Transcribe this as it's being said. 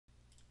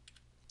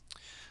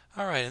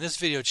Alright, in this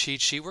video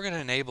cheat sheet we're going to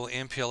enable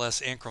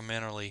MPLS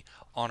incrementally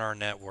on our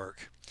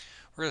network.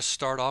 We're going to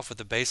start off with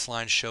the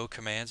baseline show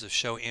commands of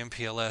show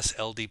MPLS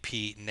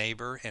LDP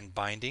neighbor and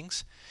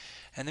bindings,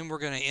 and then we're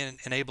going to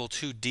enable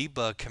two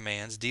debug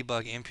commands,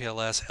 debug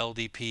MPLS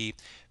LDP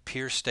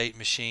peer state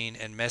machine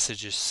and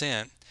messages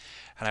sent.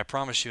 And I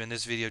promise you in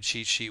this video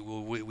cheat sheet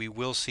we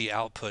will see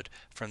output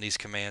from these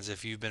commands.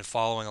 If you've been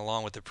following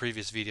along with the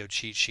previous video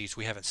cheat sheets,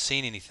 we haven't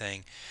seen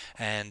anything,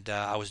 and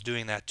I was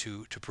doing that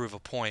to prove a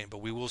point,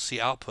 but we will see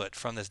output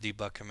from this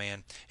debug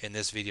command in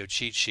this video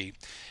cheat sheet.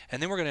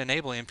 And then we're going to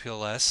enable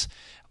MPLS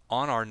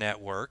on our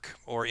network,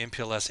 or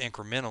MPLS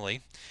incrementally,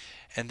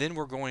 and then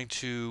we're going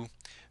to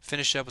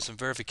finish up with some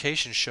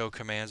verification show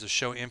commands of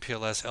show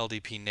MPLS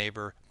LDP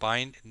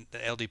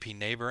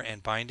neighbor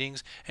and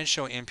bindings, and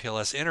show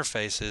MPLS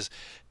interfaces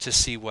to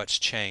see what's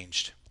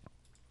changed.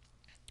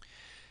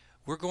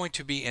 We're going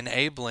to be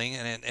enabling,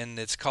 and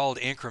it's called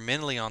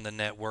incrementally on the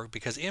network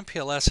because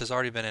MPLS has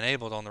already been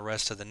enabled on the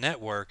rest of the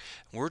network.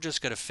 We're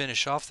just going to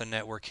finish off the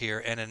network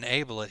here and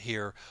enable it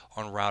here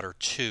on router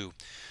 2.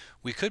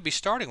 We could be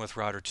starting with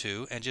router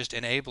 2 and just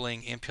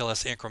enabling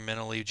MPLS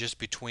incrementally just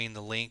between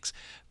the links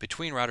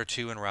between router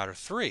 2 and router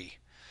 3,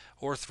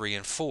 or 3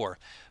 and 4.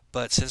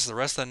 But since the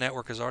rest of the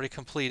network is already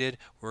completed,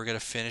 we're going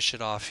to finish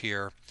it off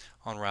here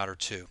on router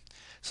 2.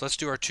 So let's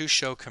do our two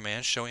show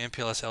commands, show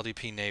MPLS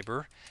LDP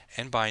neighbor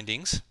and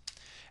bindings.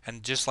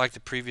 And just like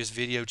the previous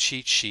video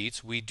cheat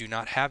sheets, we do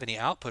not have any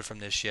output from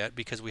this yet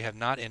because we have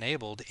not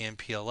enabled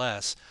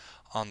MPLS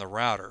on the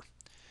router.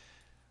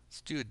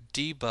 Let's do a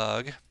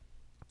debug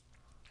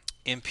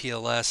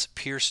MPLS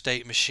peer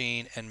state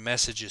machine and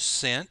messages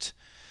sent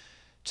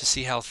to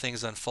see how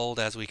things unfold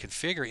as we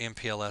configure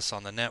MPLS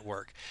on the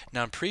network.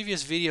 Now in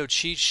previous video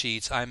cheat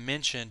sheets I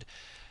mentioned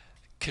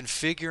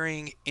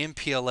configuring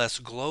MPLS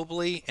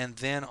globally and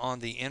then on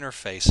the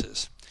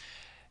interfaces.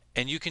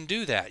 And you can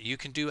do that. You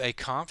can do a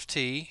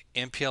conft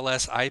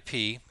MPLS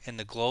IP in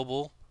the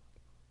global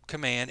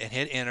command and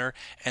hit enter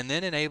and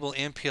then enable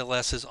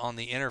MPLSs on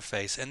the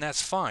interface, and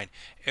that's fine.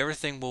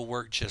 Everything will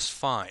work just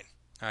fine.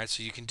 Alright,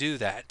 so you can do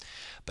that.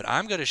 But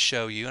I'm going to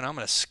show you, and I'm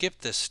going to skip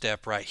this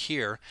step right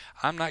here.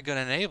 I'm not going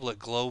to enable it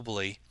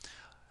globally.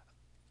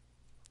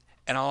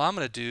 And all I'm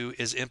going to do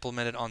is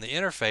implement it on the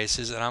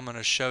interfaces, and I'm going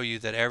to show you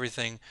that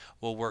everything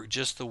will work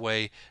just the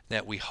way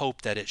that we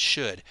hope that it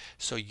should.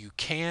 So you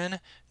can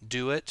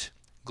do it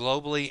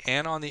globally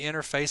and on the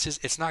interfaces.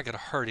 It's not going to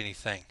hurt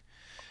anything.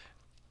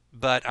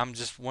 But I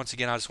just want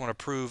to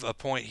prove a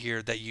point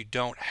here that you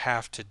don't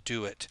have to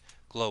do it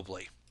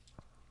globally.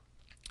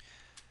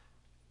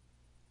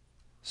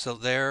 So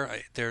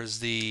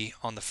there's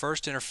on the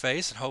first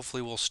interface, and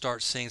hopefully we'll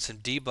start seeing some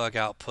debug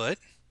output.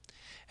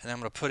 And I'm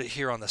going to put it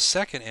here on the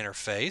second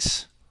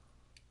interface.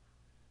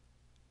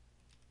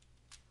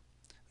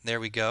 There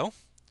we go.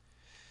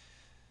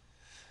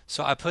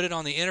 So I put it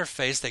on the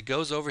interface that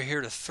goes over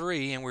here to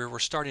 3, and we're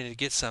starting to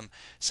get some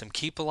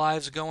keep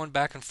alives going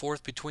back and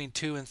forth between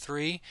 2 and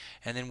 3,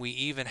 and then we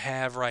even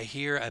have right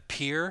here a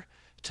peer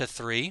to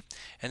 3,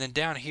 and then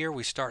down here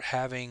we start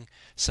having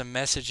some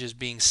messages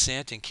being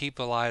sent and keep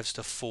alives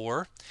to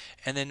 4,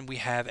 and then we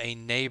have a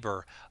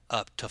neighbor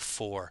up to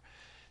 4.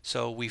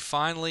 So we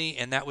finally,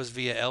 and that was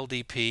via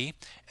LDP,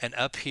 and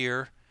up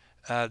here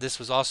this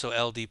was also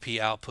LDP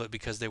output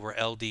because they were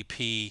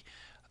LDP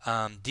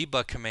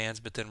debug commands,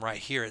 but then right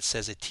here it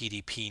says a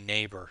TDP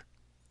neighbor.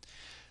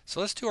 So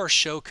let's do our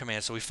show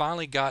command. So we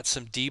finally got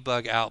some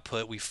debug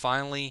output. We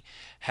finally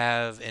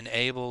have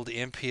enabled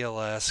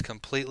MPLS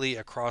completely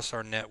across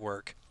our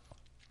network.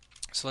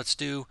 So let's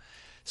do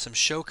some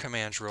show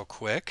commands real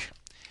quick,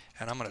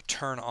 and I'm going to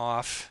turn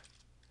off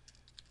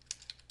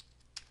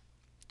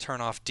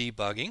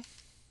debugging.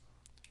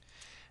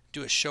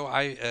 Do show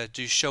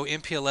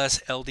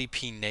MPLS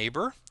LDP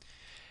neighbor,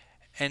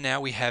 and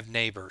now we have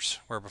neighbors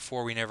where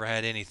before we never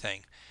had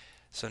anything.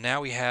 So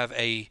now we have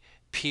a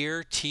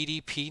peer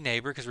TDP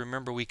neighbor, because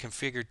remember we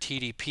configured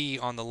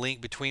TDP on the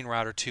link between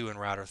router 2 and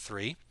router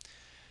 3.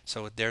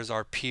 So there's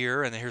our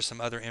peer, and then here's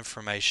some other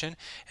information,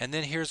 and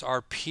then here's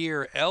our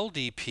peer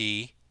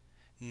LDP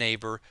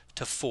neighbor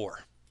to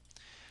 4.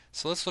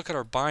 So let's look at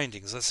our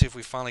bindings. Let's see if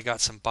we finally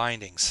got some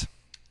bindings.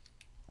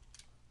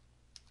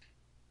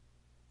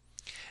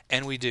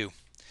 And we do.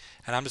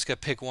 And I'm just going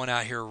to pick one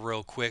out here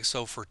real quick.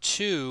 So for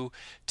 2,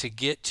 to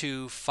get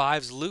to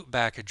 5's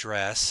loopback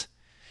address,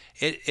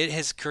 it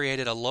has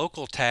created a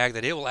local tag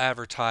that it will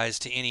advertise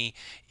to any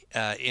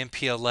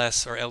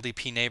MPLS or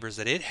LDP neighbors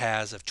that it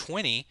has of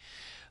 20.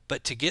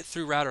 But to get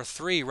through router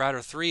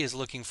 3 is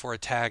looking for a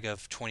tag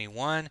of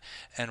 21,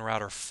 and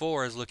router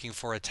 4 is looking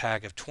for a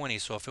tag of 20.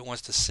 So if it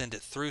wants to send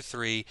it through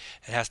 3,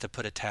 it has to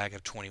put a tag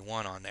of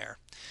 21 on there.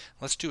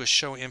 Let's do a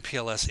show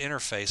MPLS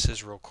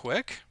interfaces real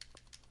quick.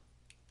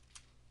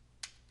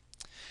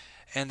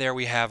 And there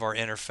we have our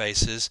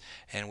interfaces,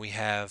 and we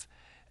have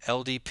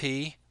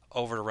LDP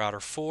over to router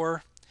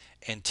 4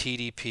 and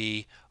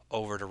TDP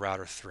over to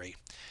router 3.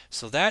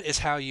 So that is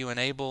how you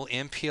enable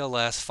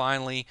MPLS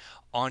finally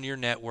on your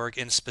network,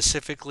 and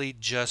specifically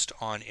just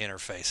on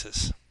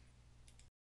interfaces.